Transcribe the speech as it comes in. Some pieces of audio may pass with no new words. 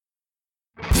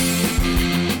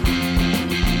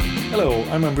Hello,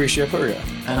 I'm Ambrish Yapuria.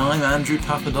 And I'm Andrew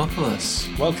Papadopoulos.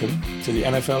 Welcome to the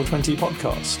NFL 20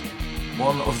 podcast.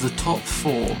 One of the top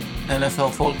 4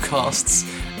 NFL podcasts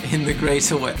in the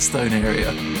Greater Whetstone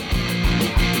area.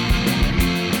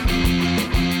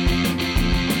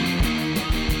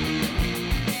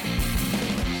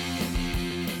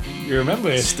 You remember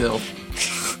it? Still.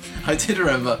 I did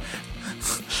remember.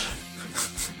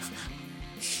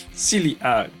 Silly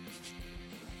There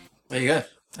you go.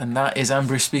 And that is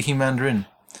Ambrish speaking Mandarin.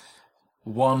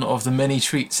 One of the many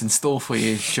treats in store for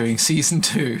you during season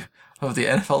 2 of the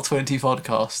NFL 20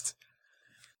 podcast.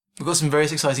 We've got some very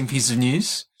exciting pieces of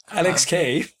news. Alex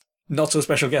K, not so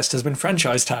special guest, has been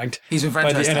franchise tagged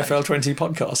by the NFL 20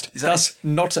 podcast. Thus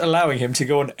not allowing him to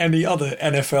go on any other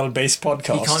NFL-based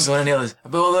podcast. He can't go on any others.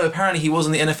 But although apparently he was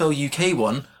on the NFL UK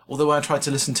one, although when I tried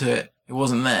to listen to it, it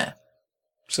wasn't there.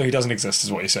 So he doesn't exist,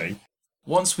 is what you're saying.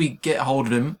 Once we get a hold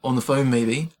of him on the phone,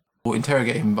 maybe, or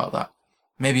interrogate him about that.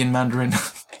 Maybe in Mandarin.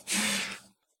 That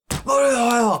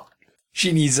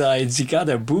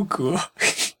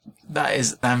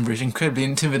is Ambrish incredibly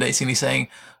intimidatingly saying,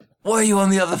 "Why are you on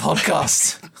the other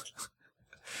podcast?"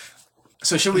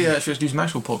 So should we do some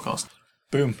actual podcast?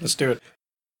 Boom, let's do it.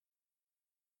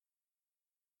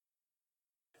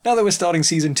 Now that we're starting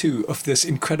season 2 of this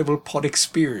incredible pod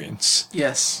experience.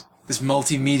 Yes, this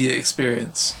multimedia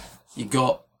experience. You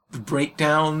got the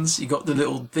breakdowns, you got the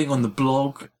little thing on the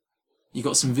blog, you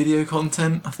got some video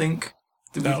content, I think.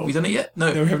 We done it yet? No,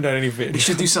 we haven't done any video. We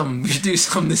should do some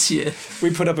this year.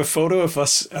 We put up a photo of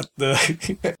us at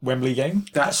the Wembley game.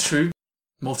 That's true.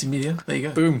 Multimedia, there you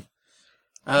go. Boom.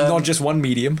 Not just one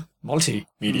medium,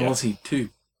 multimedia. 2,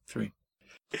 3.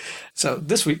 So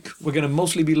this week, we're going to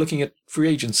mostly be looking at free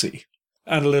agency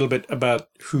and a little bit about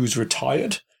who's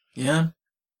retired. Yeah,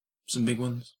 some big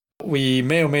ones. We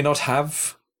may or may not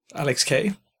have Alex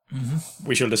K. Mm-hmm.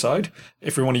 We shall decide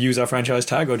if we want to use our franchise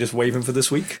tag or just waive him for this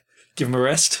week. Give him a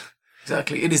rest.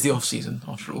 Exactly. It is the off-season,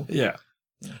 after all. Yeah.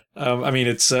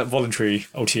 It's voluntary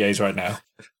OTAs right now.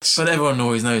 But everyone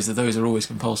always knows that those are always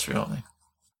compulsory, aren't they?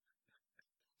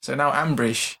 So now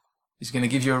Ambrish is going to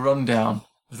give you a rundown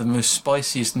of the most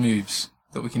spiciest moves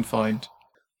that we can find.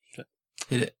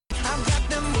 Hit it.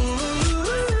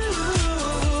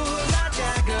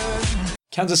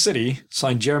 Kansas City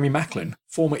signed Jeremy Maclin,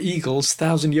 former Eagles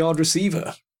 1,000-yard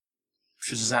receiver.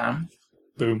 Shazam.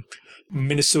 Boom.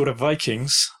 Minnesota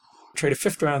Vikings trade a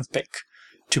 5th-round pick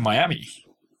to Miami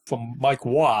for Mike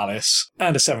Wallace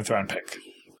and a 7th-round pick.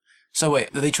 So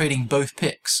wait, are they trading both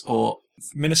picks, or...?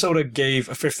 Minnesota gave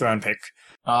a 5th-round pick,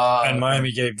 and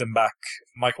Miami gave them back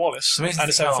Mike Wallace and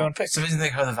a 7th-round pick. So isn't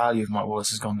think how the value of Mike Wallace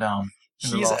has gone down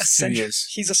in the last 2 years?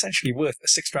 He's essentially worth a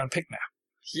 6th-round pick now.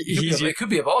 It could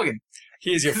be a bargain.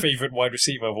 He is your favourite wide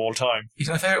receiver of all time. He's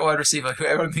my favourite wide receiver who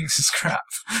everyone thinks is crap.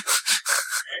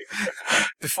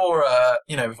 Before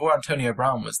Antonio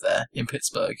Brown was there in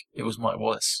Pittsburgh, it was Mike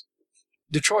Wallace.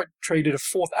 Detroit traded a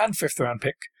 4th and 5th-round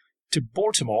pick to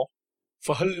Baltimore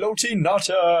for Haloti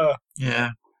Ngata.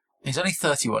 Yeah. He's only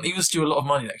 31. He was due a lot of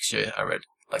money next year, I read.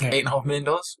 Like $8.5 million.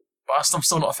 But I'm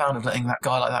still not a fan of letting that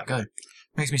guy like that go.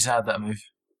 Makes me sad, that move.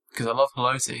 Because I love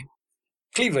Haloti.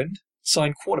 Cleveland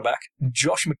signed quarterback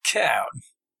Josh McCown.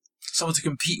 Someone to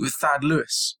compete with Thad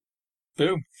Lewis.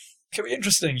 Boom. Could be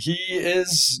interesting. He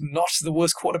is not the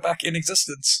worst quarterback in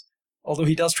existence, although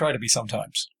he does try to be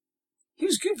sometimes. He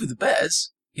was good with the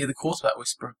Bears. He had the quarterback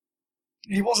whisperer.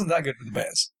 He wasn't that good with the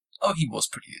Bears. Oh, he was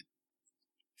pretty good.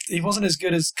 He wasn't as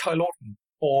good as Kyle Orton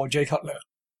or Jay Cutler.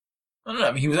 I don't know.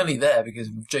 I mean, he was only there because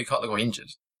Jay Cutler got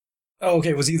injured. Oh,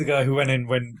 okay. Was he the guy who went in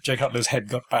when Jay Cutler's head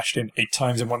got bashed in 8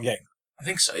 times in one game? I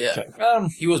think so, yeah. Okay.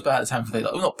 He was bad at Tampa Bay.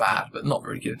 Well, not bad, but not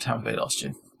very good at Tampa Bay last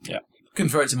year. Yeah. Couldn't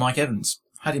throw it to Mike Evans.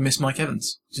 How do you miss Mike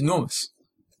Evans? It's enormous.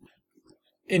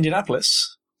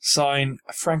 Indianapolis signed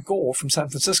Frank Gore from San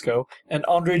Francisco and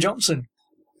Andre Johnson.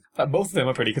 Both of them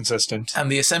are pretty consistent.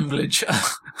 And the assemblage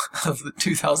of the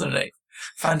 2008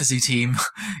 fantasy team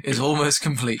is almost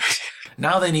complete.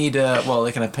 Now they need,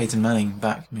 they can have Peyton Manning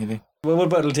back, maybe. Well, what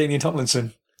about LaDainian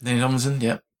Tomlinson? LaDainian Tomlinson,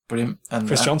 yeah. Brilliant. And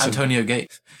Chris Johnson. Antonio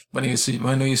Gates. When he was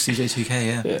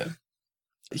CJ2K, yeah.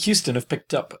 Houston have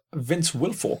picked up Vince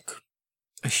Wilfork.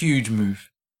 A huge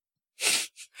move.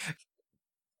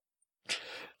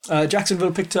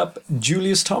 Jacksonville picked up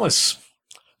Julius Thomas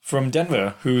from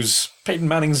Denver, who's Peyton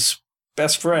Manning's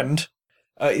best friend.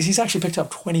 He's actually picked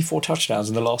up 24 touchdowns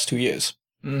in the last 2 years.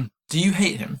 Do you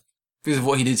hate him because of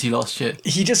what he did to you last year?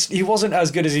 He wasn't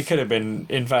as good as he could have been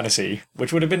in fantasy,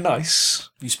 which would have been nice.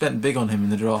 You spent big on him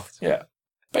in the draft. Yeah.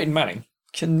 Peyton Manning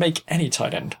can make any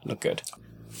tight end look good.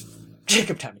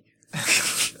 Jacob Tamme.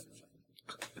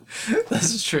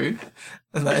 That's true.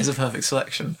 And that is a perfect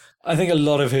selection. I think a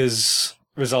lot of his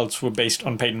results were based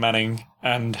on Peyton Manning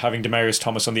and having Demaryius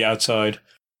Thomas on the outside.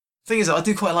 Thing is, I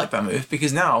do quite like that move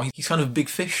because now he's kind of a big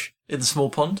fish in the small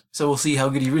pond, so we'll see how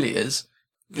good he really is.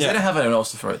 Because they don't have anyone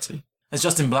else to throw it to. It's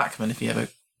Justin Blackman if he ever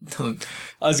doesn't.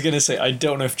 I was going to say, I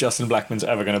don't know if Justin Blackman's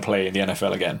ever going to play in the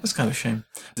NFL again. That's kind of a shame.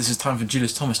 This is time for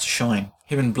Julius Thomas to shine.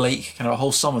 Him and Blake can have a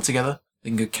whole summer together.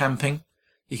 They can go camping.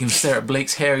 He can stare at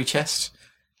Blake's hairy chest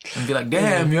and be like,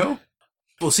 damn, yo.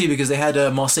 We'll see, because they had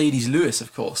Mercedes Lewis,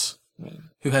 of course,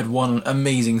 who had one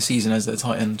amazing season as their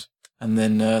tight end. And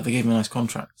then they gave him a nice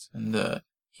contract. And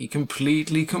he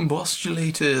completely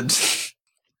combustulated.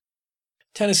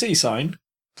 Tennessee signed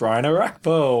Brian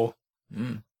Arakpo,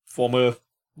 former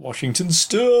Washington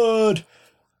stud.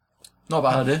 Not a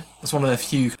bad idea. That's one of their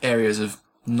few areas of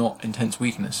not intense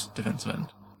weakness, defensive end,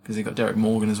 because they got Derek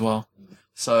Morgan as well.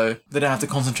 So they don't have to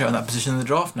concentrate on that position in the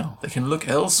draft now. They can look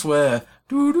elsewhere.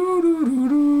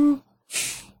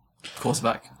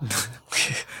 Quarterback.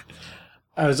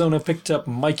 Arizona picked up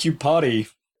Mike Upati.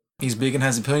 He's big and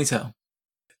has a ponytail.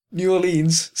 New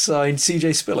Orleans signed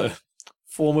CJ Spiller,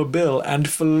 former Bill and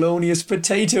felonious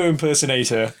potato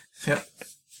impersonator. Yep.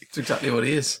 That's exactly what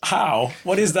he is. How?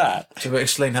 What is that? Should we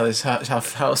explain how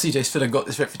CJ Spiller got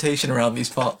this reputation around these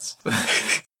parts?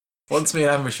 Once me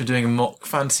and Ambush were doing a mock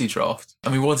fantasy draft,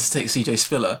 and we wanted to take CJ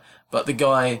Spiller, but the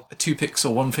guy 2 picks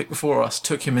or 1 pick before us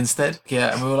took him instead.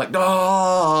 Yeah, and we were like,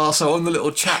 oh! So on the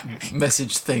little chat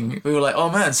message thing, we were like, oh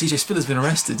man, CJ Spiller's been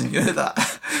arrested, did you know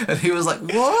that? And he was like,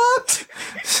 what?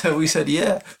 So we said,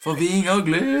 yeah, for being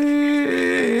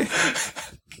ugly.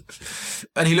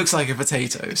 And he looks like a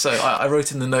potato. So I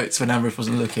wrote in the notes when Ambush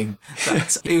wasn't looking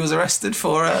that he was arrested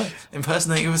for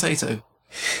impersonating a potato.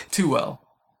 Too well.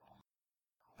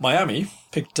 Miami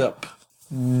picked up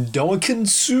Ndamukong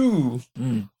Suh.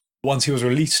 Once he was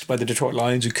released by the Detroit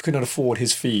Lions, who could not afford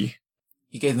his fee.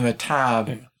 He gave them a tab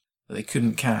that they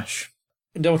couldn't cash.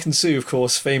 Ndamukong Suh, of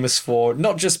course, famous for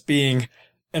not just being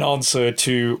an answer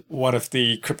to one of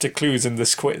the cryptic clues in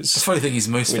this quiz. That's the funny thing he's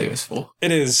most famous for.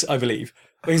 It is, I believe.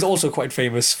 But he's also quite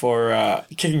famous for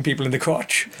kicking people in the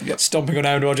crotch, stomping on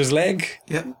Aaron Rodgers' leg.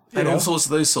 Yep. And all sorts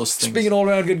of those sorts of things. Just being an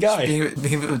all-around good guy. Being a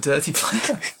bit of a dirty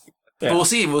player. But we'll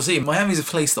see. Miami's a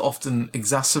place that often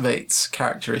exacerbates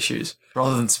character issues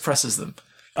rather than suppresses them.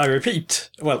 I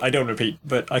repeat. Well, I don't repeat,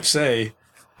 but I say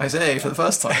for the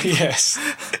first time. Yes.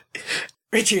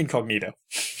 Richie Incognito.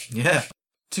 Yeah.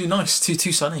 Too nice.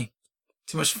 Too sunny.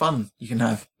 Too much fun you can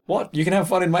have. What? You can have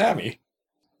fun in Miami?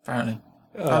 Apparently.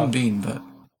 I haven't been, but...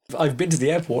 I've been to the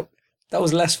airport. That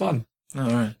was less fun. Oh,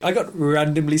 right. I got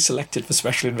randomly selected for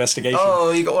special investigation.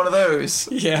 Oh, you got one of those?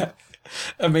 Yeah.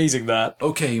 Amazing that.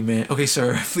 Okay, man. Okay,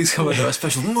 sir. Please come into our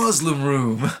special Muslim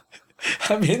room.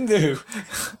 I'm Hindu.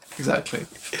 Exactly.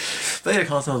 They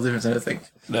can't tell the difference, I don't think.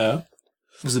 No.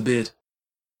 It was a beard.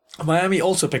 Miami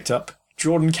also picked up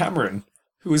Jordan Cameron,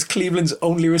 who was Cleveland's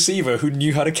only receiver who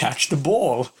knew how to catch the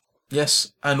ball.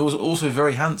 Yes, and was also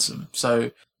very handsome.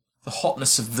 So the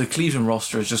hotness of the Cleveland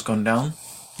roster has just gone down.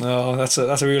 Oh, that's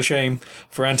a real shame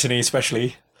for Anthony,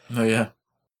 especially. Oh, yeah.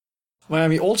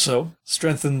 Miami also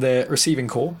strengthened their receiving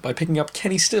core by picking up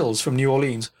Kenny Stills from New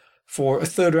Orleans for a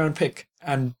third-round pick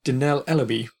and Donnell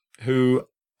Ellaby, who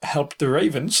helped the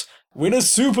Ravens win a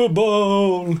Super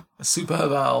Bowl. A Super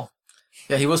Bowl.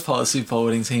 Yeah, he was part of the Super Bowl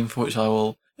winning team, for which I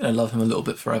will love him a little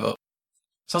bit forever.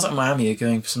 Sounds like Miami are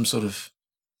going for some sort of...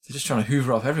 They're just trying to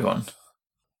hoover up everyone.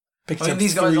 Picked up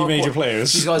these guys 3 major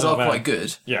players. These guys are quite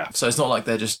good. Yeah. So it's not like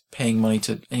they're just paying money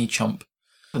to any chump.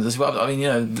 I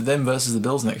mean, them versus the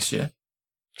Bills next year.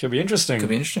 Could be interesting. Could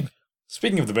be interesting.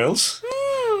 Speaking of the Bills,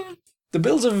 the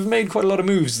Bills have made quite a lot of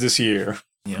moves this year.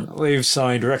 Yeah. They've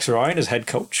signed Rex Ryan as head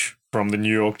coach from the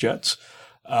New York Jets.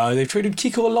 They've traded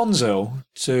Kiko Alonso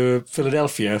to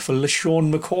Philadelphia for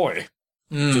LaShawn McCoy,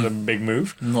 which is a big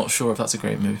move. I'm not sure if that's a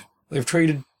great move. They've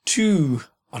traded 2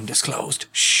 undisclosed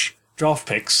draft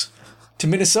picks to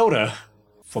Minnesota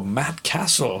for Matt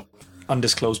Castle,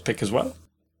 undisclosed pick as well.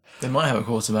 They might have a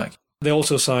quarterback. They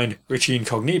also signed Richie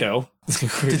Incognito.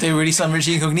 Did they really sign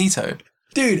Richie Incognito?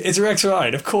 Dude, it's Rex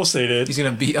Ryan. Of course they did. He's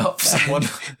going to beat up someone.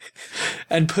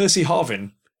 And Percy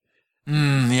Harvin.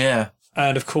 Yeah.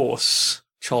 And, of course,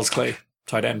 Charles Clay,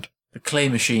 tight end. The Clay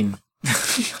machine.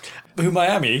 Who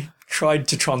Miami tried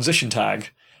to transition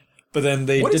tag, but then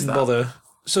they didn't bother.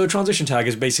 So a transition tag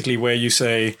is basically where you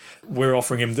say, we're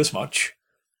offering him this much,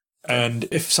 and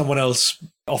if someone else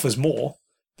offers more,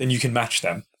 then you can match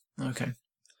them. Okay.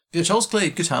 Yeah, Charles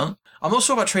Clay, good talent. I'm not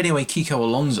sure about trading away Kiko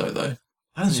Alonso, though.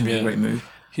 That doesn't seem to be a great move.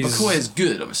 McCoy is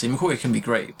good, obviously. McCoy can be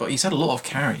great, but he's had a lot of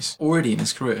carries already in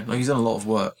his career. Like, he's done a lot of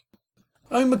work.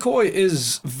 I mean, McCoy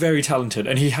is very talented,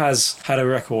 and he has had a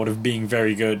record of being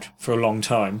very good for a long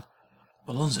time.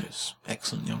 Alonso's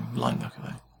excellent young linebacker,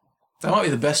 though. That might be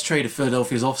the best trade of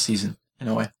Philadelphia's off-season, in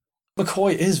a way.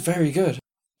 McCoy is very good.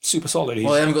 Super solid.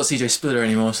 Well, they haven't got CJ Spiller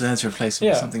anymore, so they had to replace him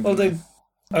with something. Well,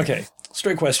 okay,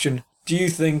 straight question. Do you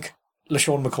think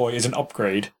LeSean McCoy is an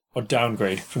upgrade or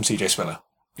downgrade from CJ Spiller?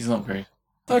 He's an upgrade.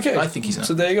 Okay. I think he's an upgrade.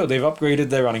 So there you go. They've upgraded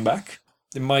their running back.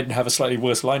 They might have a slightly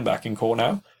worse linebacking core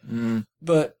now.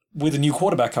 But with a new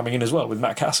quarterback coming in as well, with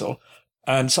Matt Castle,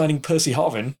 and signing Percy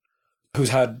Harvin, who's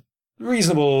had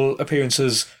reasonable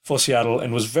appearances for Seattle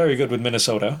and was very good with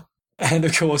Minnesota. And,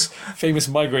 of course, famous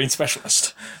migraine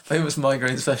specialist. Famous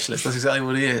migraine specialist. That's exactly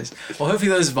what he is. Well, hopefully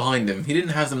those are behind him. He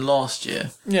didn't have them last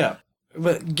year. Yeah.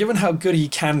 But given how good he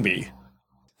can be...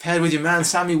 Paired with your man,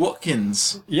 Sammy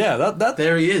Watkins. Yeah, that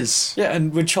there he is. Yeah,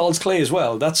 and with Charles Clay as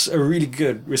well. That's a really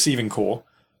good receiving core.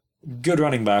 Good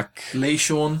running back.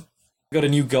 LeSean. Got a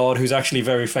new guard who's actually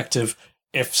very effective,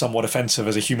 if somewhat offensive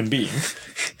as a human being.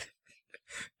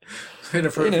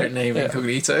 Inappropriate name,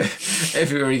 Incognito.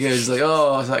 Everywhere he goes, he's like,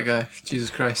 oh, it's that guy. Jesus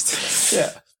Christ.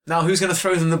 Yeah. Now, who's going to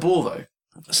throw them the ball, though?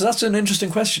 So that's an interesting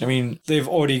question. I mean, they've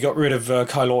already got rid of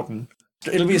Kyle Orton.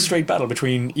 It'll be a straight battle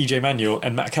between EJ Manuel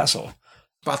and Matt Castle.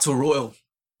 Battle Royal.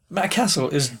 Matt Castle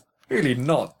is really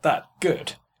not that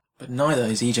good. But neither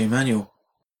is EJ Manuel.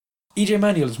 EJ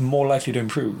Manuel is more likely to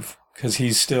improve, because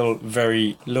he's still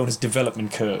very low on his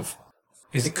development curve.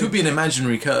 It could be an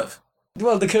imaginary curve.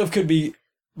 Well, the curve could be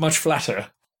much flatter.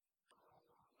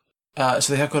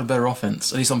 So they have got a better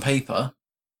offense, at least on paper.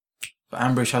 But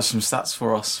Ambrish has some stats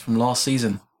for us from last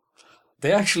season.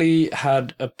 They actually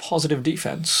had a positive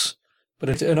defense,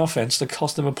 but an offense that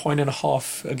cost them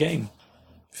 1.5 a game.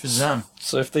 Shazam.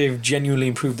 So if they've genuinely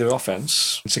improved their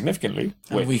offense significantly...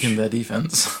 And weakened their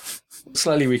defense.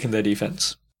 Slightly weakened their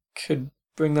defense. Could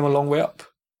bring them a long way up.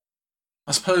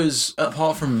 I suppose,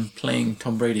 apart from playing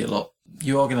Tom Brady a lot,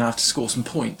 you are going to have to score some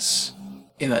points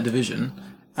in that division.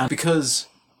 And because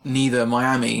neither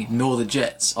Miami nor the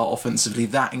Jets are offensively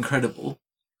that incredible,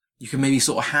 you can maybe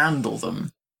sort of handle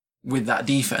them with that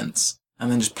defense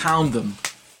and then just pound them.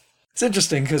 It's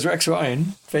interesting because Rex Ryan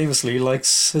famously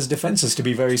likes his defenses to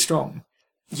be very strong.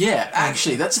 Yeah,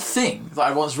 actually, that's a thing that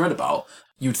I once read about.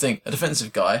 You'd think a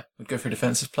defensive guy would go for a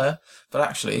defensive player, but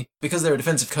actually, because they're a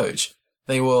defensive coach,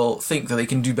 they will think that they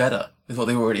can do better with what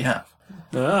they already have.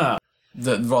 Ah.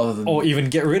 Rather than... Or even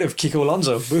get rid of Kiko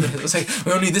Alonso. It's like,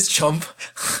 we don't need this chump.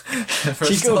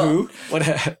 Kiko who?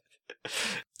 What?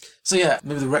 So yeah,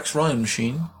 maybe the Rex Ryan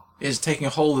machine is taking a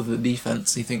hold of the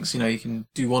defense. He thinks, you can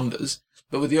do wonders.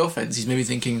 But with the offense, he's maybe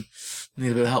thinking, I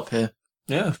need a bit of help here.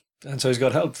 Yeah, and so he's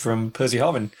got help from Percy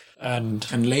Harvin and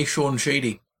LeSean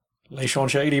Shady. LeSean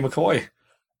Shady McCoy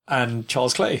and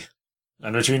Charles Clay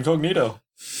and Richie Incognito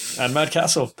and Matt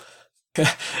Castle. And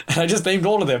I just named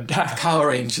all of them. Damn. Power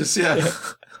Rangers, yeah.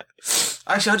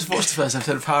 Actually, I just watched the first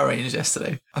episode of Power Rangers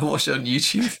yesterday. I watched it on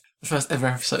YouTube. The first ever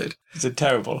episode. Is it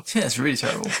terrible? Yeah, it's really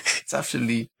terrible. It's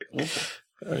absolutely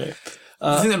awful. Okay.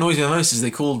 The thing that annoys me the most is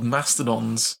they called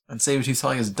mastodons and saber-toothed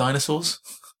tigers dinosaurs.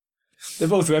 They're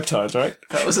both reptiles, right?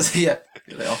 That was yeah,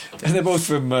 they are. And they're both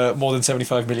from more than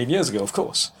 75 million years ago, of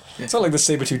course. Yeah. It's not like the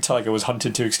saber-toothed tiger was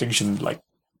hunted to extinction like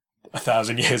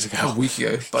 1,000 years ago. A week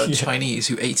ago by the Chinese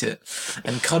who ate it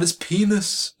and cut its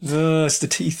penis. No, it's the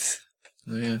teeth.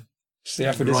 Oh, yeah. It's the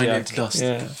aphrodisiac. To dust.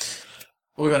 Yeah.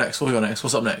 What we got next?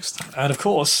 What's up next? And of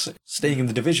course, staying in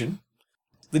the division,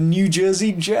 the New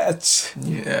Jersey Jets.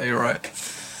 Yeah, you're right.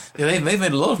 Yeah, they've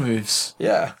made a lot of moves.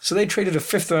 Yeah, so they traded a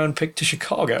 5th-round pick to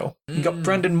Chicago and got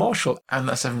Brandon Marshall. And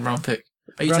that 7th-round pick.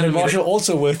 Brandon Marshall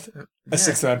also worth a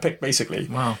 6th-round pick, basically.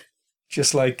 Wow.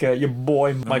 Just like your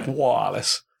boy Mike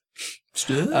Wallace.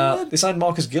 They signed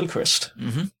Marcus Gilchrist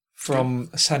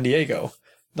from San Diego,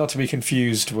 not to be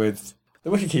confused with the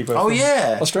wicketkeeper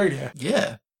from Australia.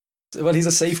 Yeah. Well, he's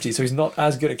a safety, so he's not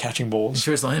as good at catching I'm balls.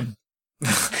 sure it's not him.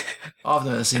 I've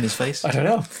never seen his face. I don't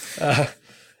know.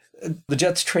 The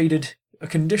Jets traded a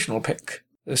conditional pick,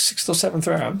 the 6th or 7th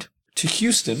round, to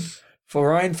Houston for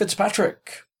Ryan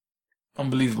Fitzpatrick.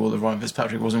 Unbelievable that Ryan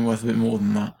Fitzpatrick wasn't worth a bit more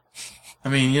than that. I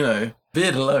mean,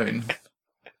 beard alone.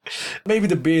 Maybe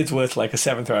the beard's worth like a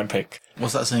 7th round pick.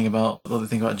 What's that saying about what they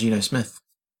think about Geno Smith?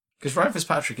 Because Ryan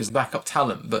Fitzpatrick is backup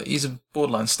talent, but he's a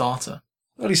borderline starter.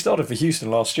 Well, he started for Houston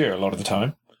last year a lot of the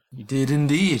time. He did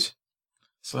indeed.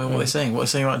 So what are they saying? What are they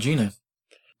saying about Geno?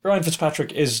 Ryan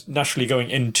Fitzpatrick is naturally going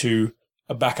into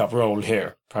a backup role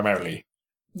here, primarily.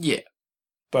 Yeah.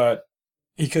 But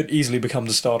he could easily become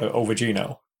the starter over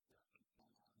Geno.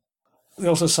 They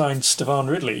also signed Stevan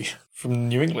Ridley from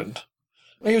New England.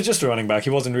 He was just a running back. He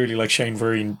wasn't really like Shane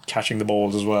Vereen catching the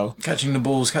balls as well. Catching the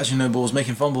balls, catching no balls,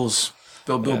 making fumbles.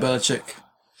 Bill Belichick.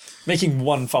 Making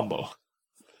one fumble.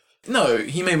 No,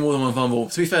 he made more than one fumble.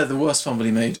 To be fair, the worst fumble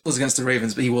he made was against the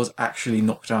Ravens, but he was actually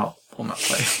knocked out on that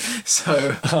play.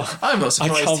 So I'm not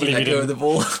surprised he let go of the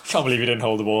ball. Can't believe he didn't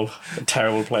hold the ball. A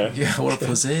terrible player. Yeah, what a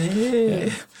pussy.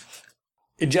 Yeah.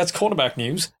 In Jets cornerback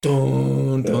news,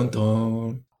 dun, dun,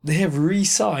 dun. They have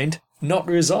re-signed, not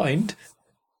resigned,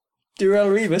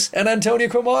 Darrelle Revis and Antonio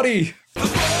Cromartie.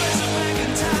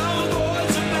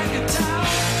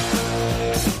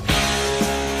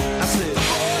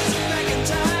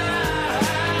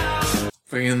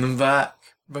 Bringing them back.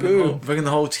 Bringing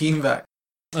the whole team back.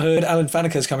 I heard Alan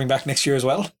Faneca's coming back next year as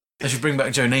well. They should bring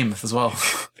back Joe Namath as well.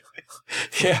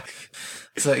 Yeah.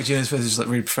 It's like Geno Smith is just like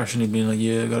really professionally being like,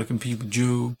 yeah, I gotta compete with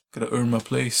Joe, gotta earn my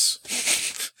place.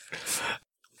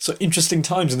 So interesting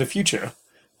times in the future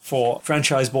for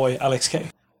franchise boy Alex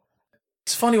K.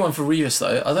 It's a funny one for Revis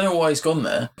though. I don't know why he's gone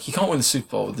there. He can't win the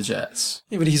Super Bowl with the Jets.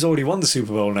 Yeah, but he's already won the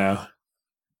Super Bowl now.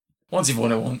 Once you've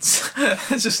won it once.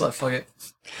 It's just like, fuck it.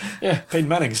 Yeah, Peyton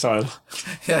Manning style.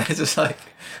 Yeah, it's just like,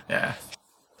 yeah.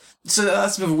 So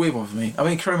that's a bit of a weird one for me. I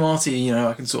mean, Cromartie,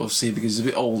 I can sort of see because he's a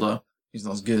bit older. He's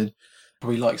not as good.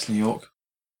 Probably likes New York.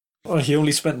 Well, he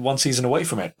only spent one season away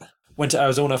from it. Went to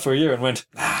Arizona for a year and went,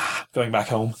 going back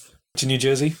home to New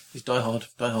Jersey. He's die hard.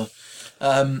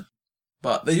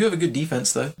 But they do have a good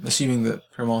defense, though, assuming that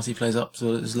Cromartie plays up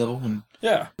to his level. And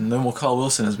yeah. No more Carl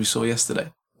Wilson, as we saw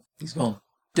yesterday. He's gone.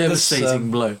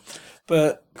 Devastating blow.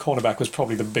 But cornerback was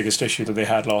probably the biggest issue that they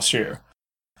had last year.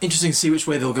 Interesting to see which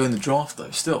way they'll go in the draft,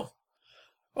 though, still.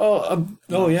 Oh,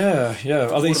 yeah.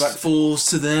 Are they quarterback falls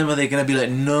to them? Are they going to be like,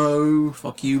 no,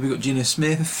 fuck you, we got Geno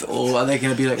Smith? Or are they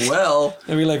going to be like, well,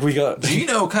 they'll be like, we got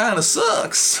Geno kind of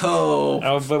sucks, so...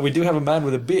 but we do have a man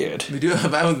with a beard. We do have a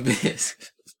man with a beard.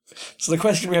 So the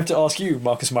question we have to ask you,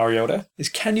 Marcus Mariota, is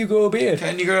can you grow a beard?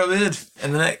 Can you grow a beard?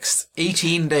 In the next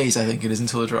 18 days, I think it is,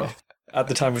 until the draft. At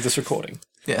the time of this recording.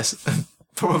 Yes,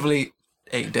 probably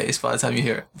 8 days by the time you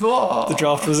hear it. Oh. The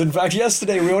draft was in fact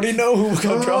yesterday. We already know who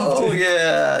got drafted. Oh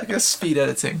yeah, I guess speed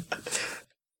editing.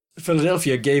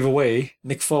 Philadelphia gave away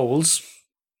Nick Foles,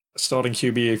 starting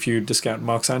QB if you discount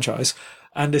Mark Sanchez,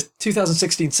 and a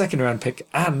 2016 second-round pick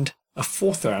and a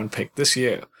fourth-round pick this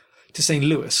year to St.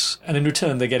 Louis. And in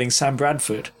return, they're getting Sam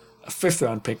Bradford, a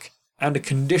fifth-round pick, and a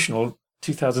conditional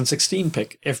 2016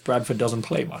 pick if Bradford doesn't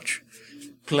play much.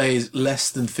 Plays less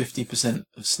than 50%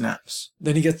 of snaps.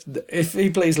 Then he gets, if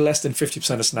he plays less than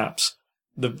 50% of snaps,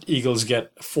 the Eagles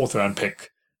get a fourth-round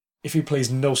pick. If he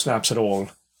plays no snaps at all,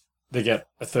 they get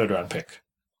a third-round pick.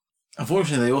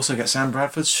 Unfortunately, they also get Sam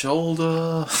Bradford's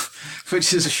shoulder,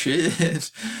 which is a shit.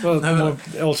 Well,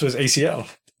 also his ACL,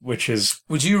 which is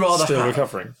still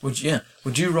recovering. Would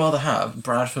you rather have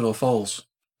Bradford or Foles?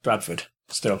 Bradford,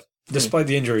 still. Despite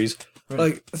the injuries. Really?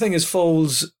 Like, the thing is,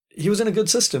 Foles, he was in a good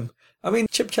system. I mean,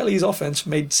 Chip Kelly's offense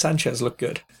made Sanchez look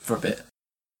good. For a bit.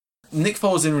 Nick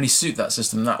Foles didn't really suit that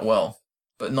system that well,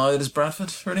 but neither does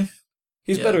Bradford, really.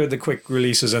 He's better at the quick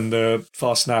releases and the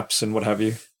fast snaps and what have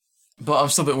you. But I'm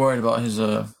still a bit worried about his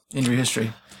injury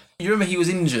history. You remember he was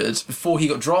injured before he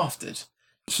got drafted.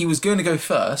 He was going to go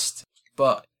first,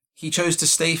 but he chose to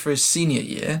stay for his senior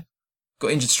year,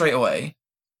 got injured straight away,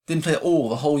 didn't play at all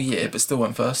the whole year, but still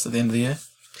went first at the end of the year.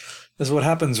 This is what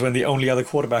happens when the only other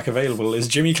quarterback available is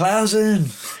Jimmy Clausen,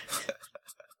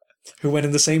 who went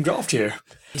in the same draft year.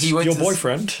 Your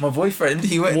boyfriend. My boyfriend.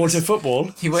 He went Water Football.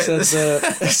 He went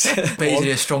basically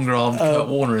a stronger armed Kurt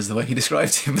Warner is the way he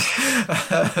described him.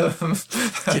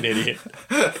 You idiot.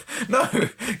 No,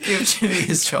 give Jimmy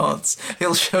his chance.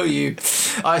 He'll show you.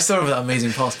 I saw him with that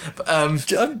amazing pass. But, I'm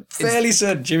fairly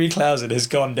certain Jimmy Clausen has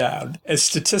gone down as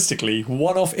statistically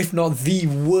one of, if not the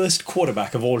worst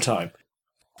quarterback of all time.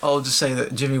 I'll just say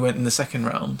that Jimmy went in the second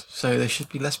round, so there should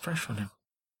be less pressure on him.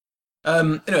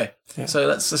 Anyway, So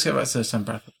let's get back to Sam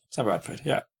Bradford. Sam Bradford,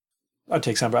 yeah. I'd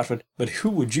take Sam Bradford, but who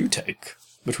would you take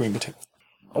between the two?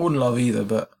 I wouldn't love either,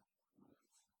 but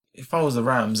if I was the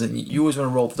Rams, then you always want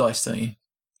to roll the dice, don't you?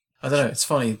 I don't know, it's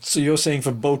funny. So you're saying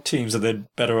for both teams that they're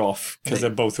better off because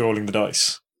they're both rolling the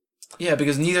dice? Yeah,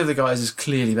 because neither of the guys is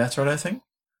clearly better, I don't think.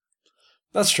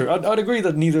 That's true. I'd agree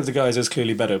that neither of the guys is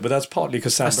clearly better, but that's partly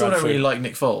because Sam Bradford... I still don't really like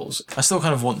Nick Foles. I still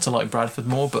kind of want to like Bradford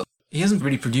more, but he hasn't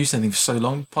really produced anything for so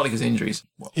long, partly because of injuries.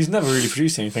 He's never really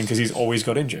produced anything because he's always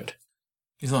got injured.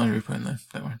 He's not injury prone though,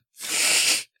 don't worry.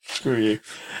 Screw you.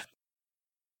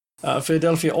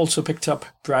 Philadelphia also picked up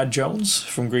Brad Jones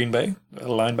from Green Bay, a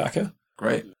linebacker.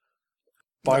 Great.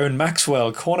 Byron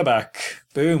Maxwell, cornerback.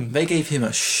 Boom. They gave him a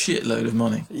shitload of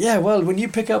money. Yeah, well, when you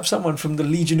pick up someone from the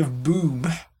Legion of Boom...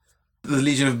 The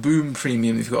Legion of Boom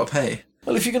premium you've got to pay.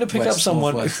 Well, if you're going to pick up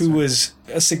someone who was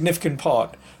a significant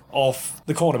part of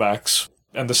the cornerbacks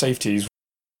and the safeties,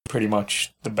 pretty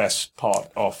much the best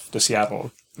part of the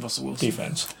Seattle Russell Wilson.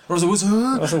 defense. Russell Wilson.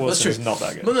 Russell That's Wilson true. is not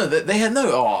that good. Well, no, they had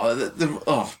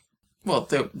no. Well,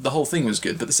 the whole thing was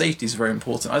good, but the safety is very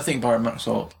important. I think Byron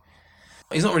Maxwell.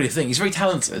 He's not really a thing. He's very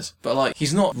talented, but like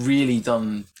he's not really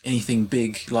done anything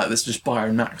big like this. Just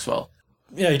Byron Maxwell.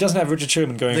 Yeah, he doesn't have Richard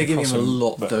Sherman going. They're giving him a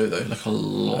lot but- dough though, like a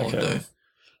lot of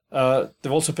dough.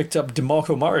 They've also picked up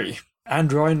DeMarco Murray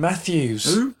and Ryan Matthews.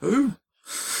 Who?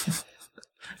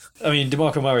 I mean,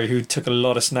 DeMarco Murray, who took a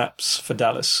lot of snaps for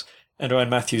Dallas, and Ryan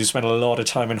Matthews, who spent a lot of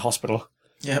time in hospital.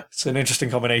 Yep, It's an interesting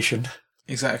combination.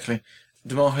 exactly.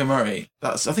 DeMarco Murray.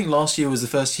 I think last year was the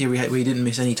first year where he didn't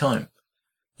miss any time.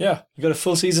 Yeah, you got a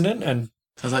full season in, and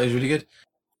I thought he was really good.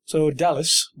 so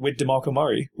Dallas, with DeMarco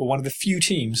Murray, were one of the few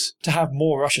teams to have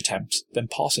more rush attempts than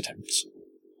pass attempts.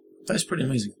 That's pretty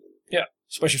amazing. Yeah,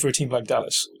 especially for a team like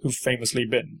Dallas, who've famously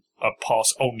been a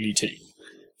pass-only team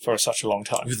for such a long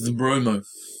time. With the Bromo.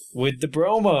 With the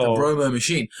Bromo. The Bromo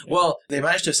machine. Well, they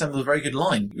managed to assemble a very good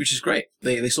line, which is great.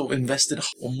 They sort of invested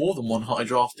on more than one high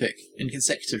draft pick in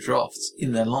consecutive drafts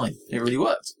in their line. It really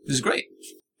worked. It was great.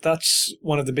 That's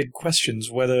one of the big questions,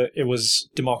 whether it was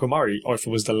DeMarco Murray or if it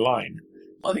was the line.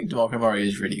 I think DeMarco Murray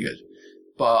is really good.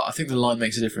 But I think the line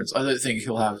makes a difference. I don't think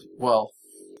he'll have... Well,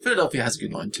 Philadelphia has a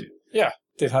good line too. Yeah,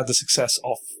 they've had the success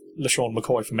of LaShawn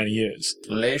McCoy for many years.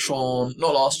 LeSean...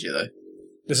 Not last year, though.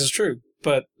 This is true,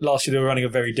 but last year they were running a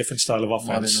very different style of Might have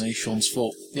been offense. LeSean's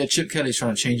fault. Yeah, Chip Kelly's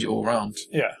trying to change it all around.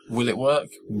 Yeah. Will it work?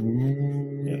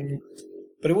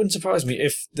 But it wouldn't surprise me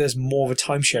if there's more of a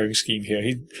time-sharing scheme here.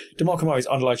 DeMarco Murray is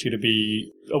unlikely to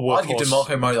be a workhorse. I'd give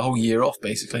DeMarco Murray the whole year off,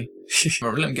 basically.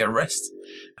 Let him get a rest.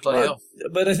 Bloody hell.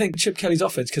 But I think Chip Kelly's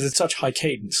offense, because it's such high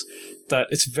cadence, that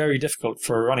it's very difficult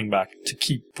for a running back to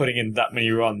keep putting in that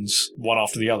many runs one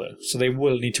after the other. So they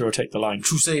will need to rotate the line.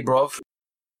 True say, bruv.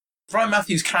 Ryan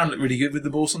Matthews can look really good with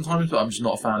the ball sometimes, but I'm just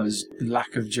not a fan of his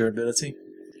lack of durability.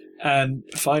 And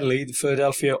finally,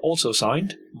 Philadelphia also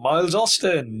signed Miles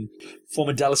Austin,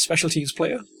 former Dallas special teams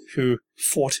player who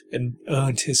fought and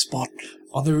earned his spot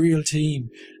on the real team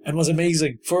and was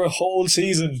amazing for a whole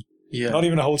season. Yeah. Not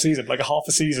even a whole season, like a half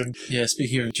a season. Yeah,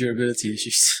 speaking of durability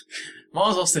issues,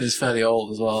 Miles Austin is fairly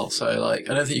old as well, so like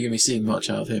I don't think you're going to be seeing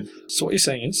much out of him. So what you're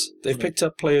saying is they've picked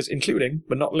up players including,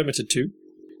 but not limited to,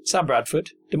 Sam Bradford,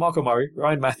 DeMarco Murray,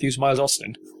 Ryan Matthews, Miles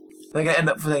Austin. They're going to end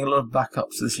up putting a lot of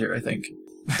backups this year, I think.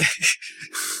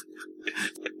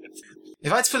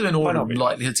 If I had to put them in order of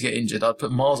likelihood to get injured, I'd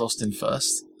put Miles Austin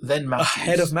first, then Matthews.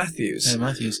 Ahead of Matthews. Yeah,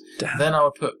 Matthews. Damn. Then I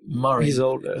would put Murray. He's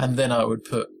older. And then I would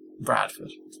put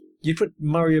Bradford. You'd put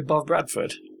Murray above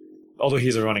Bradford, although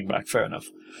he's a running back, fair enough.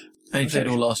 And he played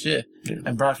all last year. Yeah.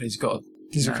 And Bradford's got...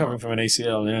 He's recovering from an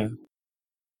ACL, yeah.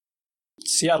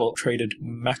 Seattle traded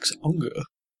Max Unger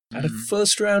and a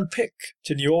first-round pick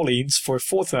to New Orleans for a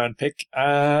fourth-round pick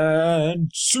and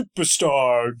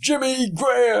superstar Jimmy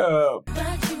Graham.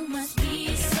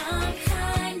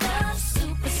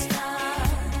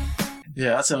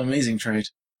 Yeah, that's an amazing trade.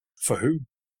 For who?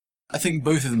 I think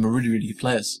both of them are really, really good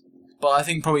players. But I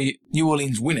think probably New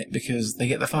Orleans win it because they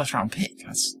get the first-round pick.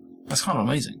 That's kind of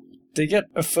amazing. They get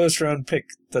a first-round pick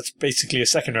that's basically a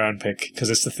second-round pick because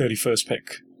it's the 31st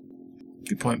pick.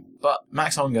 Good point. But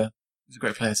Max Unger is a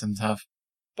great player to have.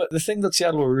 But the thing that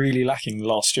Seattle were really lacking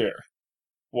last year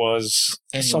was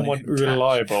Anyone someone who can catch.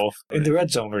 reliable in the red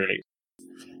zone, really.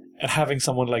 And having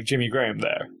someone like Jimmy Graham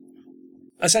there.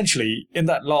 Essentially, in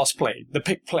that last play, the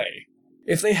pick play,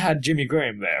 if they had Jimmy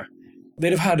Graham there, they'd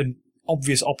have had an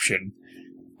obvious option,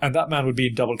 and that man would be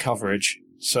in double coverage.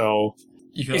 So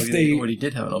You can if argue they they already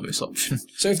did have an obvious option.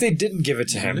 so if they didn't give it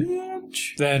to him,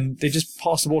 then they just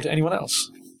pass the ball to anyone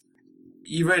else.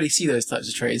 You rarely see those types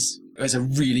of trades. There's a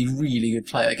really, really good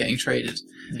player getting traded.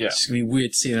 Yeah. It's going to be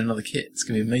weird to see in another kit. It's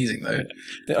going to be amazing, though.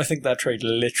 I think that trade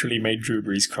literally made Drew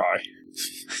Brees cry.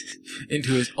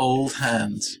 Into his old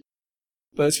hands.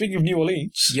 But speaking of New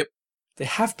Orleans, Yep. they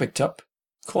have picked up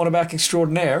cornerback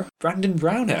extraordinaire Brandon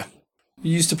Browner, who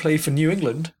used to play for New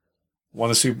England,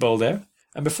 won a Super Bowl there,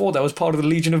 and before that was part of the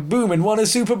Legion of Boom and won a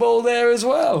Super Bowl there as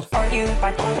well. Are you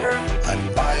bipolar?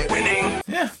 I'm by winning.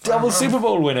 Yeah. Double Super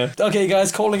Bowl winner. Okay,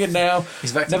 guys, calling it now.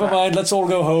 He's back to Never back. mind, let's all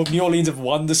go home. New Orleans have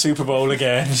won the Super Bowl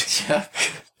again. Yeah.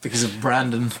 Because of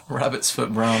Brandon Rabbit's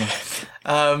Foot Browner.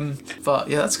 But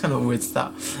yeah, that's kind of a weird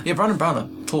stat. Yeah, Brandon Browner,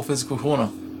 tall physical corner.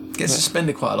 Gets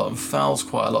suspended quite a lot and fouls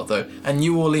quite a lot, though. And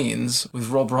New Orleans, with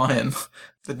Rob Ryan,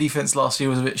 the defense last year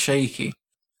was a bit shaky.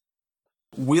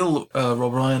 Will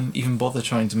Rob Ryan even bother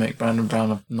trying to make Brandon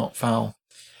Browner not foul?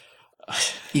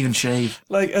 Even shave?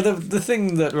 Like, the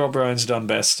thing that Rob Ryan's done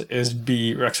best is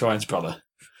be Rex Ryan's brother.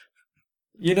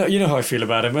 You know how I feel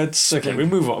about him. It's okay, we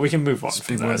move on. We can move on. It's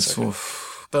from big that. words It's okay.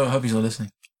 for... Though I hope he's not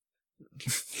listening.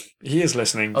 He is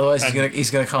listening. Otherwise,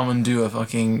 he's gonna come and do a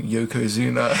fucking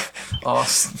Yokozuna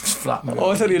ass flatman.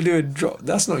 Oh, I thought he'd do a drop.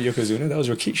 That's not Yokozuna. That was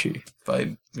Rikishi.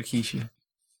 By Rikishi.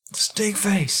 Steak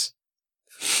face.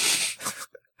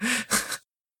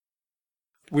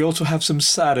 We also have some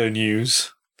sadder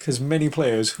news, because many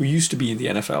players who used to be in the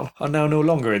NFL are now no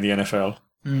longer in the NFL.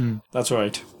 That's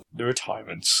right, the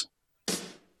retirements.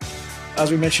 As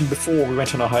we mentioned before we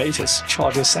went on a hiatus,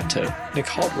 Chargers center Nick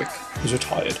Hardwick was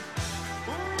retired.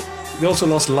 We also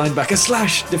lost linebacker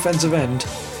 / defensive end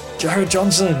Jared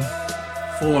Johnson.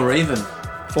 Former Raven.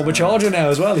 Former Charger now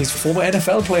as well, he's a former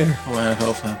NFL player. Former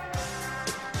NFL player.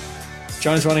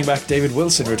 Giants running back David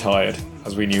Wilson retired,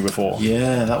 as we knew before.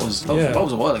 Yeah, that was a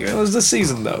while ago. That was this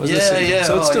season, though. Yeah.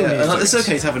 So it's still And it's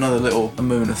okay to have another a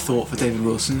moment of thought for David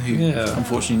Wilson, who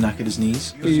unfortunately knackered his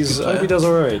knees. I hope he does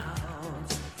alright.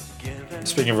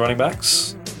 Speaking of running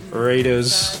backs,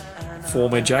 Raiders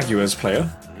former Jaguars player.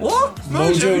 What?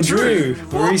 Mojo Drew.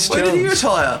 Maurice When did he Jones.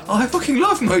 retire? Oh, I fucking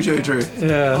love Mojo Drew.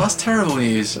 Yeah. Oh, that's terrible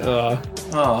news.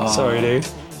 Sorry, dude.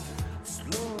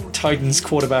 Titans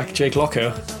quarterback Jake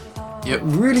Locker. Yep.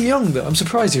 Really young, though. I'm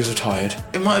surprised he was retired.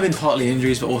 It might have been partly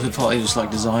injuries, but also partly just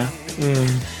like desire.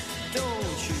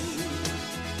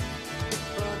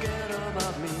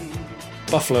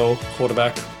 Buffalo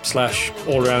quarterback /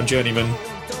 all-round journeyman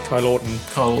Kyle Orton.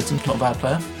 Kyle Orton's not a bad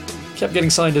player. Kept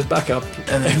getting signed as backup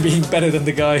and being better than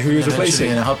the guy who he was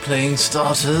replacing. Playing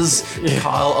starters.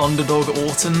 Kyle Underdog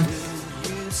Orton.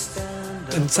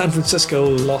 And San Francisco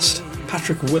lost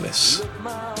Patrick Willis.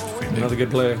 Another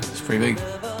good player. It's pretty big.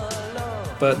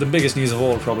 But the biggest news of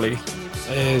all, probably,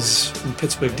 is from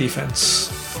Pittsburgh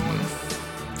defense.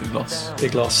 Big loss.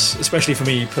 Big loss, especially for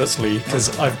me personally,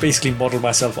 because I've basically modelled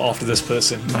myself after this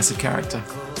person. Massive character.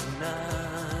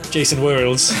 Jason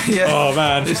Worilds. Yeah. Oh,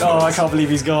 man. I can't believe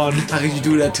he's gone. How could you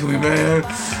do that to me, man?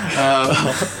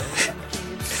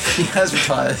 He has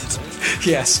retired.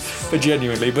 Yes, but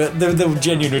genuinely. But the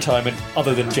genuine retirement,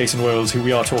 other than Jason Worilds, who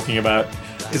we are talking about,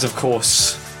 is, of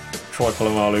course, Troy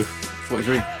Polamalu.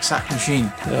 43. Sack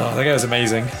machine. Oh, that guy was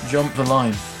amazing. Jump the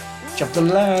line. Jump the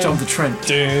line. Jump the Trent.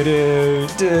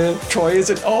 Troy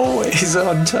isn't always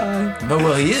on time. No,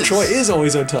 well, he is. Troy is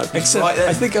always on time. Except, right then.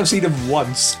 I think I've seen him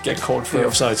once get called for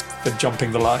offsides for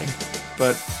jumping the line.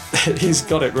 But he's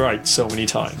got it right so many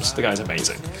times. The guy's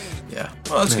amazing. Yeah.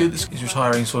 Well, that's good. He's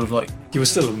retiring sort of like... He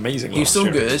was still amazing He was still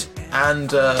good.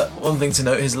 And one thing to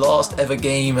note, his last ever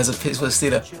game as a Pittsburgh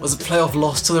Steeler was a playoff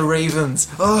loss to the Ravens.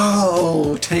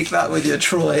 Oh, take that with you,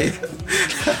 Troy.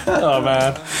 Oh,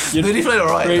 man. But he played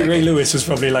alright. Ray Lewis was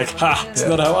probably like, it's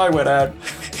not how I went out.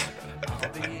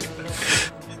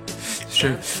 It's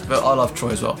true. But I love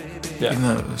Troy as well. Yeah. Even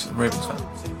though I was a Ravens fan.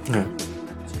 Yeah.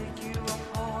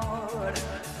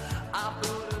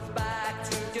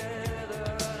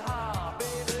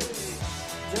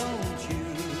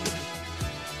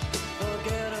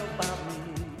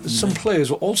 Some players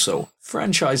were also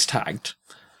franchise tagged.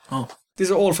 Oh.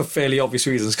 These are all for fairly obvious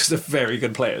reasons because they're very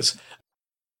good players.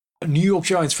 New York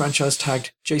Giants franchise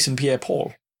tagged Jason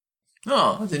Pierre-Paul.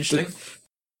 Oh, that's interesting.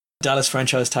 Dallas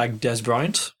franchise tagged Des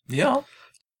Bryant. Yeah.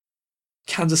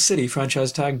 Kansas City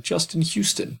franchise tagged Justin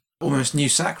Houston. Almost new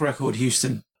sack record,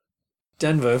 Houston.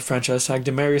 Denver franchise tagged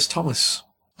Demarius Thomas.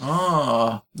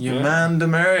 Ah, your man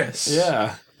Demarius.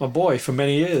 Yeah, my boy for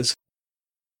many years.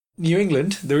 New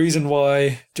England, the reason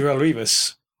why Darrelle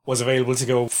Revis was available to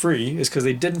go free is because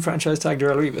they didn't franchise tag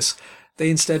Darrelle Revis. They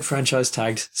instead franchise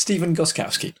tagged Steven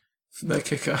Gostkowski. The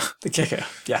kicker. The kicker,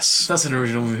 yes. That's an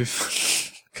original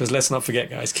move. Because let's not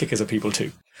forget, guys, kickers are people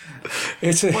too.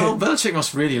 Well, Belichick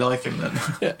must really like him then.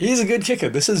 Yeah, he's a good kicker.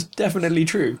 This is definitely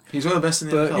true. He's one of the best in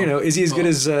the But, NFL. is he as good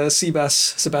as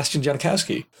Sebastian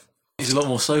Janikowski? He's a lot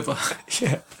more sober.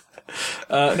 Yeah.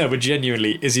 No, but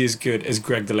genuinely, is he as good as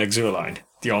Greg the Leg Zuerlein?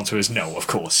 The answer is no, of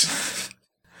course.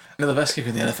 No, the best kicker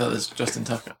in the NFL is Justin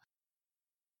Tucker.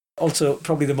 Also,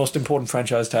 probably the most important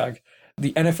franchise tag.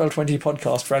 The NFL 20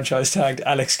 podcast franchise tagged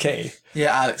Alex K.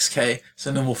 Yeah, Alex K.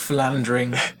 So no more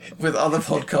philandering with other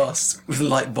podcasts with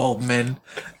light bulb men.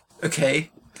 Okay.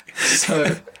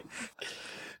 So...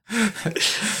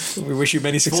 We wish you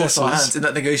many successes. Forced our hands in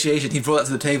that negotiation. He brought that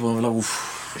to the table and we're like,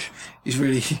 oof,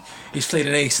 he's played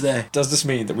an ace there. Does this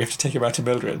mean that we have to take him out to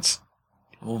Mildred's?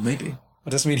 Well, maybe. Or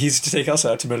does this mean he's to take us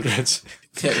out to Mildred's?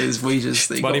 Yeah, his wages.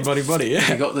 That he Money, yeah.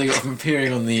 They got from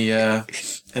appearing on the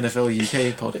NFL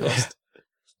UK podcast.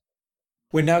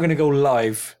 We're now going to go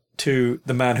live to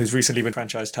the man who's recently been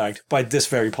franchise tagged by this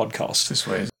very podcast. This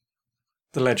way.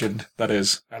 The legend, that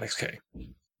is, Alex K.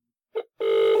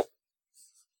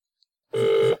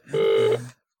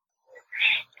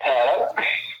 Hello?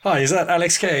 Hi, is that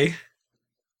Alex K?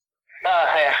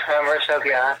 Hey, I'm Rochelle.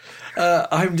 Yeah.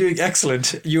 I'm doing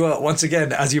excellent. You are, once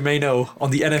again, as you may know, on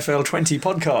the NFL 20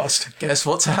 podcast. Guess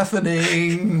what's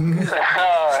happening?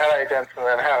 Oh, hello,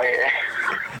 gentlemen. How are you?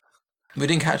 We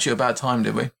didn't catch you at a bad time,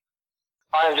 did we?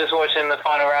 I'm just watching the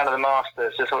final round of the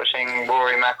Masters, just watching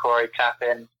Rory McIlroy tap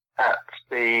in at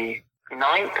the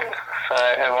 9th, so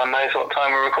everyone knows what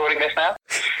time we're recording this now.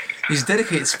 He's a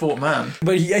dedicated sport man.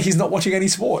 But yeah, he's not watching any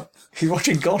sport. He's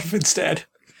watching golf instead.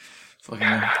 Fucking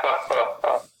hell.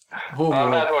 I'm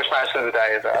about to watch match of the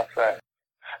day as well, so...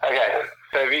 Okay,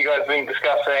 so have you guys been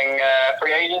discussing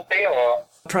free agency, or...?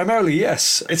 Primarily,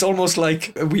 yes. It's almost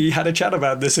like we had a chat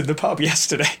about this in the pub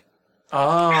yesterday.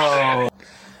 Oh.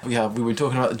 Yeah, we were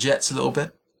talking about the Jets a little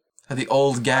bit. How the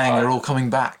old gang are all coming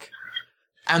back.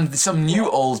 And some new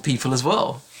old people as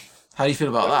well. How do you feel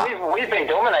about that? We've been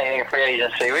dominating free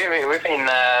agency. We've been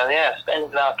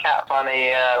spending our cap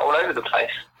money all over the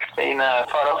place. It's been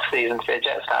fun off season to be a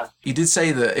Jets fan. You did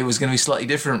say that it was going to be slightly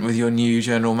different with your new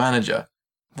general manager.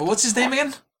 But what's his name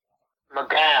again?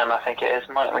 McGann, I think it is.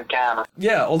 Mike McGann.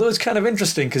 Yeah, although it's kind of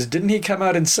interesting, because didn't he come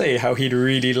out and say how he'd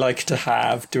really like to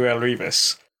have Darrelle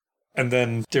Revis? And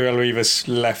then Darrelle Revis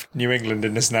left New England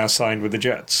and is now signed with the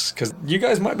Jets. Because you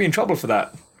guys might be in trouble for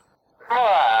that.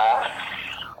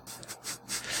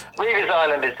 Revis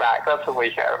Island is back. That's what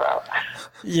we care about.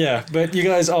 Yeah, but you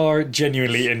guys are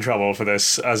genuinely in trouble for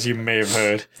this, as you may have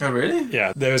heard. Oh, really?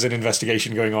 Yeah, there's an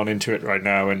investigation going on into it right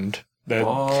now, and there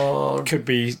could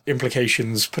be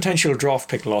implications. Potential draft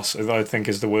pick loss, I think,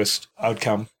 is the worst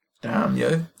outcome. Damn,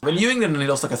 yo. But New England only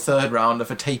lost like a third rounder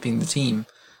for taping the team.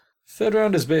 Third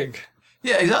round is big.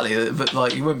 Yeah, exactly. But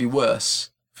like, it won't be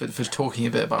worse for talking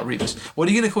a bit about Revis. What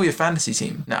are you going to call your fantasy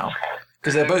team now?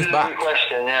 Because they're both back. Good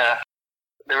question, yeah.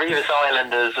 The Revis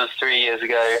Islanders was 3 years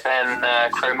ago, then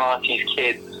Cromartie's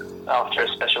Kids after a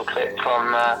special clip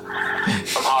from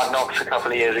Hard Knocks a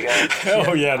couple of years ago.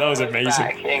 Oh yeah, that was amazing.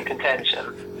 Back in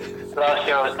contention. Last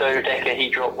year I was Doe Decker, he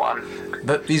dropped one.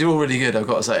 But these are all really good, I've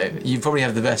got to say. You probably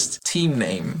have the best team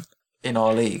name in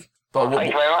our league. But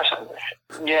Thank you very much.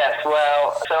 Yes,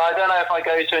 well, so I don't know if I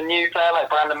go to a new player like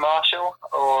Brandon Marshall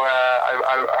or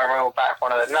I roll back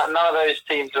one of them. None of those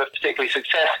teams were particularly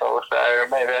successful, so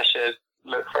maybe I should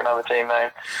look for another team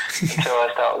name until I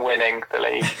start winning the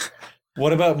league.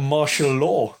 What about Martial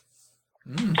Law?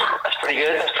 That's pretty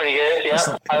good,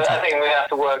 yeah. I think we're going to have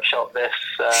to workshop this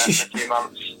in a few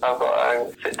months. I've got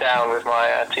to sit down with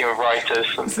my team of writers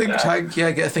and think tank,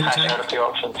 yeah, get a think hash tank. out a few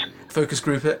options. Focus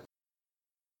group it.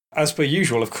 As per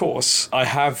usual, of course, I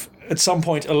have, at some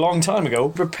point a long time ago,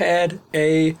 prepared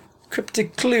a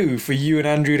cryptic clue for you and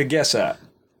Andrew to guess at.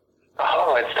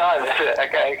 Oh, it's time, is it?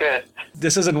 Okay, good.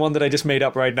 This isn't one that I just made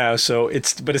up right now, but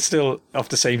it's still of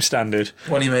the same standard.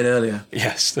 One you made earlier.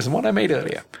 Yes, there's one I made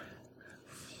earlier.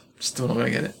 Still not going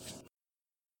to get it.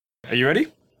 Are you ready?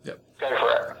 Yep. Go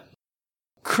for it.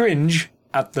 Cringe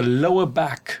at the lower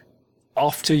back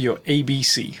after your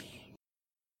ABC.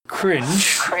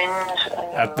 Cringe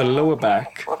at the lower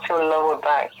back. What's your lower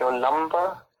back? Your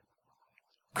lumbar?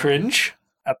 Cringe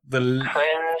at the...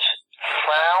 Cringe?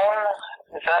 Frown?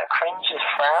 Is that cringe is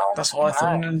frown? That's what I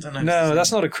thought. I don't know. No,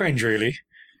 that's not a cringe, really.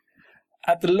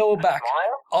 At the lower back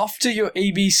Smile? after your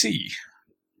ABC.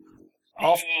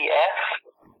 After... EF?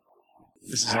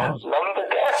 This is hard. Lumbar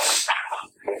death?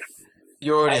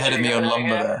 You're already ahead of me on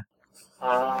lumber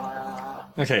there.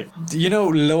 Okay, do you know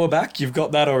lower back? You've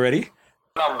got that already.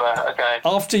 Number, okay.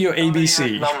 After your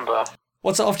ABC. Number.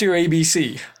 What's after your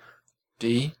ABC?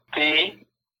 D. D.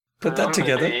 Put that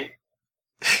together. D.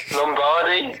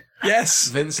 Lombardi. Yes,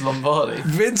 Vince Lombardi.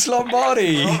 Vince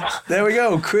Lombardi. There we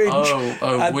go. Cringe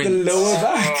at Vince. the lower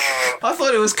back. I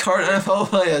thought it was current NFL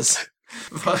players.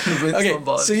 Vince Okay,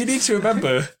 Lombardi. so you need to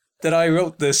remember that I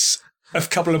wrote this a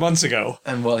couple of months ago.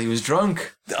 And while he was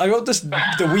drunk. I wrote this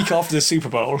the week after the Super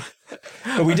Bowl,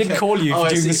 but we didn't call you for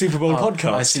doing the Super Bowl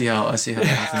podcast. I see how it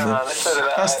happened.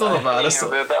 That's still not bad.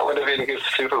 That would have been a good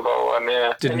Super Bowl one,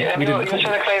 yeah. We didn't You're call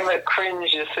trying to claim that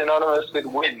cringe is synonymous with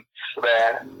wince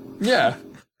there. Yeah.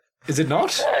 Is it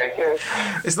not? Yeah, good.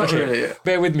 It's not really.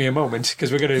 Bear with me a moment,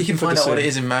 because we're going to... You can find out what it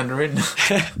is in Mandarin.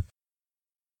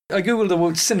 I googled the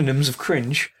word synonyms of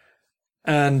cringe,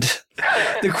 and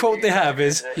the quote they have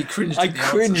is, He cringed I at the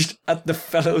cringed at the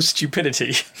fellow's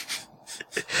stupidity.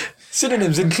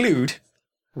 Synonyms include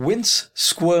wince,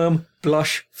 squirm,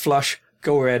 blush, flush,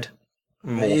 go red,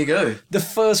 more. There you go. The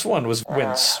first one was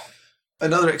wince.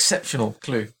 Another exceptional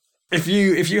clue. If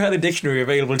you had a dictionary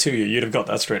available to you, you'd have got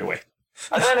that straight away.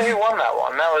 I don't know who won that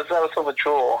one. That was sort of a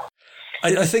draw.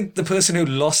 I think the person who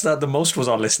lost that the most was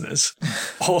our listeners.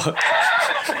 Or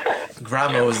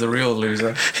Grandma was the real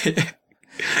loser.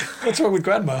 what's wrong with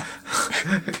grandma?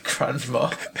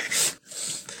 Grandma.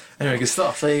 Anyway, good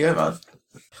stuff. There you go, man.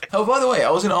 Oh, by the way,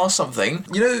 I was going to ask something.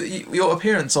 You know your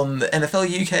appearance on the NFL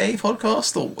UK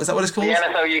podcast, or is that what it's called? The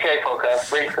NFL UK podcast,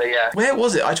 briefly, yeah. Where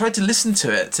was it? I tried to listen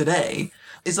to it today.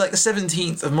 It's like the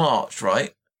 17th of March,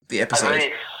 right? The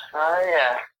episode.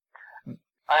 Yeah.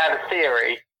 I had a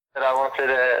theory that I wanted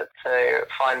to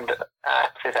find out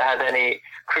if it had any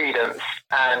credence,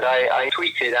 and I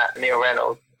tweeted at Neil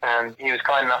Reynolds, and he was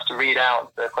kind enough to read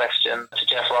out the question to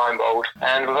Jeff Reinbold,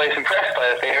 and was both impressed by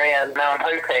the theory, and now I'm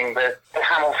hoping that the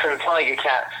Hamilton Tiger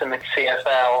Cats in the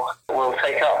CFL will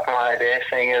take up my idea,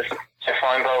 seeing as Jeff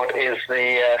Reinbold is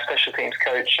the special teams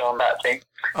coach on that team.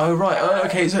 Oh, right. Oh,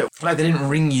 okay, so like they didn't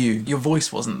ring you. Your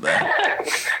voice wasn't there.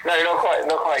 No, not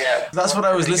quite yet. That's what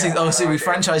I was listening. Oh, see, we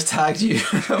franchise tagged you.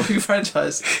 We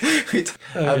franchised.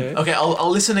 Okay, I'll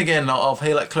listen again. I'll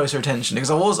pay like closer attention because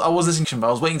I was listening, but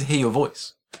I was waiting to hear your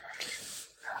voice.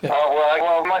 Yeah.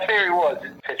 Well, my theory was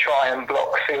to try and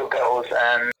block field goals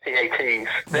and PATs.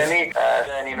 They need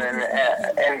journeyman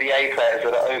NBA players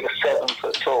that are over 7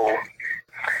 foot tall.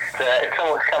 So if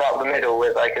someone's come up the middle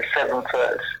with like a 7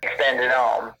 foot extended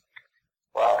arm,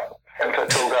 7 foot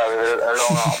tall guy with a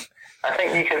long arm, I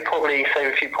think you could probably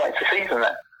save a few points a season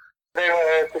there. They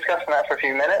were discussing that for a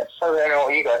few minutes, so I don't know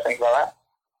what you guys think about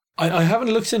that. I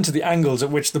haven't looked into the angles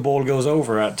at which the ball goes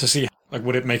over at to see like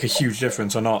would it make a huge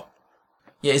difference or not.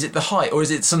 Yeah, is it the height or is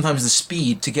it sometimes the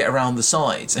speed to get around the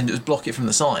sides and just block it from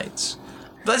the sides?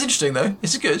 That's interesting though.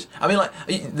 It's good. I mean, like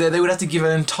they would have to give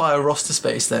an entire roster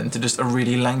space then to just a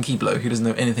really lanky bloke who doesn't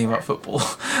know anything about football.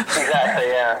 Exactly.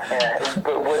 Yeah.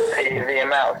 But would the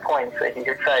amount of points that you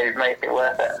could save make it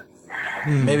worth it?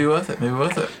 Maybe worth it.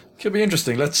 Could be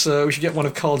interesting. Let's. We should get one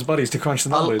of Carl's buddies to crunch the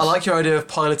numbers. I like your idea of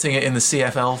piloting it in the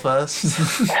CFL first.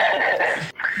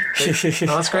 No,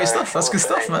 that's great stuff. That's good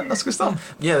stuff, man. That's good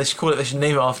stuff. Yeah, they should call it. They should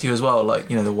name it after you as well. Like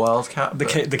the Wildcat. The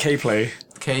K play.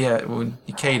 K, yeah. Well,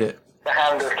 you K'd it. The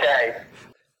hand of K.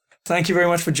 Thank you very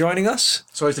much for joining us.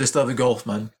 Sorry to disturb the golf,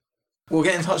 man. We'll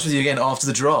get in touch with you again after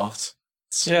the draft.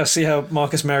 Yeah, see how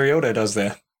Marcus Mariota does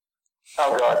there.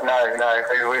 Oh God, no.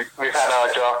 We've had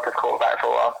our draft of quarterback for a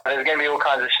while. There's going to be all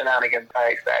kinds of shenanigans, I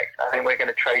expect. I think we're going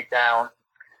to trade down.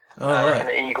 I reckon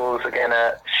the Eagles are going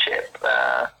to ship...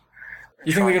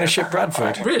 you think we're going to ship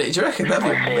Bradford? Really? Do you reckon? That'd be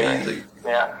amazing.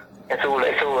 Yeah. It's all.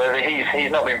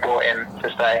 He's not been brought in to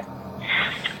stay.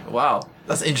 Wow.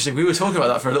 That's interesting. We were talking about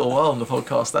that for a little while on the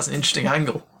podcast. That's an interesting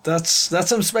angle. That's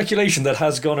some speculation that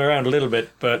has gone around a little bit,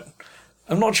 but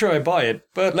I'm not sure I buy it.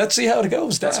 But let's see how it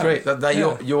goes. That's great.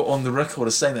 You're on the record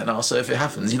as saying that now, so if it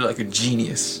happens, you look like a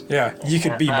genius. Yeah, you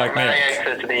could be Mike Mayock.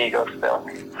 Mariota to the Eagles still.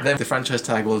 Then the franchise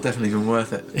tag will definitely be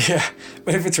worth it. Yeah,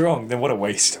 but if it's wrong, then what a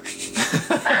waste.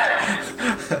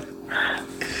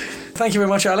 Thank you very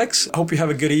much, Alex. I hope you have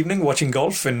a good evening watching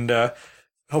golf and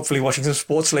hopefully watching some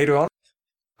sports later on.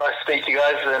 Nice to speak to you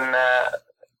guys and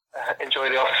enjoy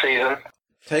the off-season.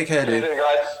 Take care, dude. See you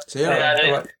guys. See you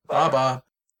later. Bye-bye.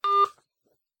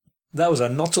 That was our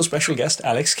not-so-special guest,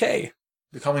 Alex K.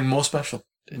 Becoming more special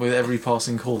with every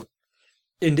passing call.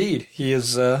 Indeed. He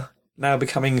is now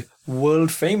becoming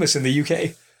world-famous in the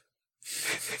UK.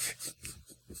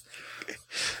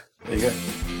 There you go.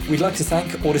 We'd like to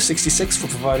thank Order 66 for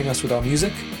providing us with our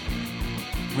music.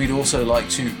 We'd also like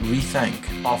to re-thank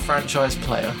our franchise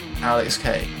player, Alex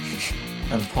K,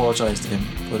 and apologise to him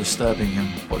for disturbing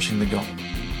him watching the golf.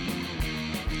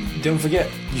 Don't forget,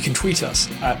 you can tweet us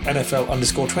at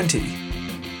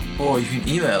NFL_20. Or you can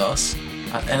email us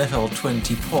at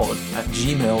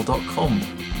NFL20pod@gmail.com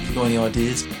if you've got any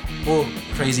ideas or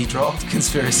crazy draft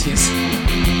conspiracies.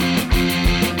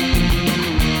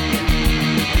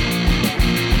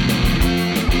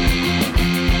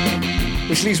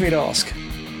 Which leaves me to ask,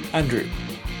 Andrew,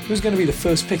 who's going to be the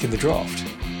first pick in the draft?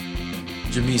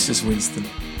 Jameis Winston.